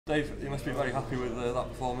Dave, you must be very happy with that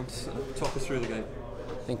performance. Talk us through the game.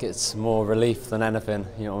 I think it's more relief than anything.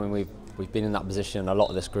 You know, I mean, we've been in that position, a lot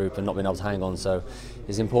of this group, and not been able to hang on. So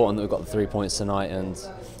it's important that we've got the 3 points tonight. And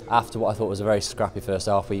after what I thought was a very scrappy first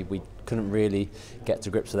half, we couldn't really get to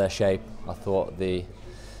grips with their shape. I thought the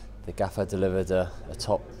gaffer delivered a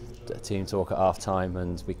top team talk at half time,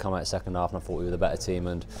 and we come out second half, and I thought we were the better team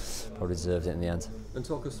and probably deserved it in the end. And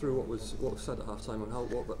talk us through what was said at half time and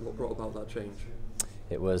what brought about that change.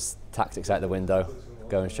 It was tactics out the window,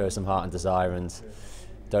 go and show some heart and desire, and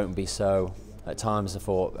don't be so. At times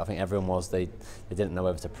I think everyone was, they didn't know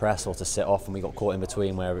whether to press or to sit off, and we got caught in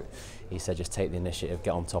between where he said just take the initiative,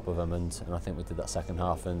 get on top of them, and I think we did that second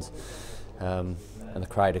half. And the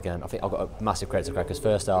crowd again, I think I've got a massive credit to the crowd, because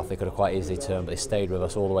first half they could have quite easily turned, but they stayed with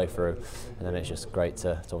us all the way through, and then it's just great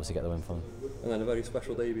to obviously get the win for them. And then a very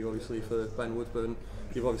special debut obviously for Ben Woodburn.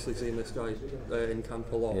 You've obviously seen this guy in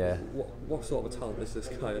camp a lot. Yeah. What sort of talent is this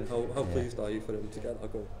guy, and how pleased are you for him to get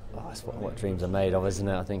that goal? Oh, it's what dreams are made of, isn't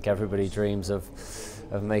it? I think everybody dreams of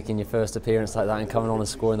making your first appearance like that and coming on and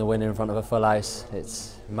scoring the winner in front of a full house.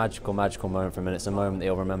 It's a magical moment for him, and it's a moment that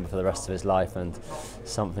he'll remember for the rest of his life, and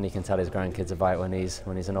something he can tell his grandkids about when he's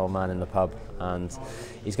an old man in the pub. And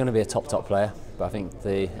he's going to be a top player, but I think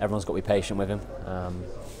everyone's got to be patient with him.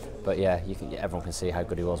 But yeah, everyone can see how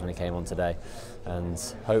good he was when he came on today, and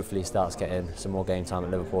hopefully he starts getting some more game time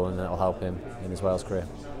at Liverpool, and that'll help him in his Wales career.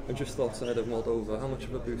 And just thoughts ahead of Moldova, how much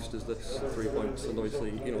of a boost is this 3 points, and obviously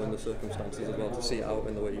in the circumstances as well, to see it out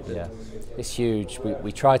in the way you did? Yeah, it's huge.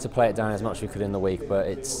 We tried to play it down as much as we could in the week, but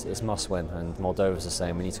it's must win, and Moldova's the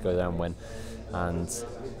same. We need to go there and win, and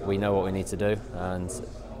we know what we need to do. And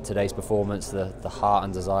today's performance, the heart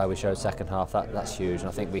and desire we showed second half, that's huge, and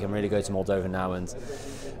I think we can really go to Moldova now and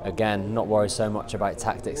again not worry so much about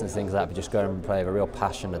tactics and things like that, but just go and play with a real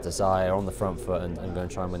passion, a desire on the front foot, and go and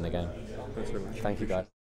try and win the game. Thanks very much. Thank you guys.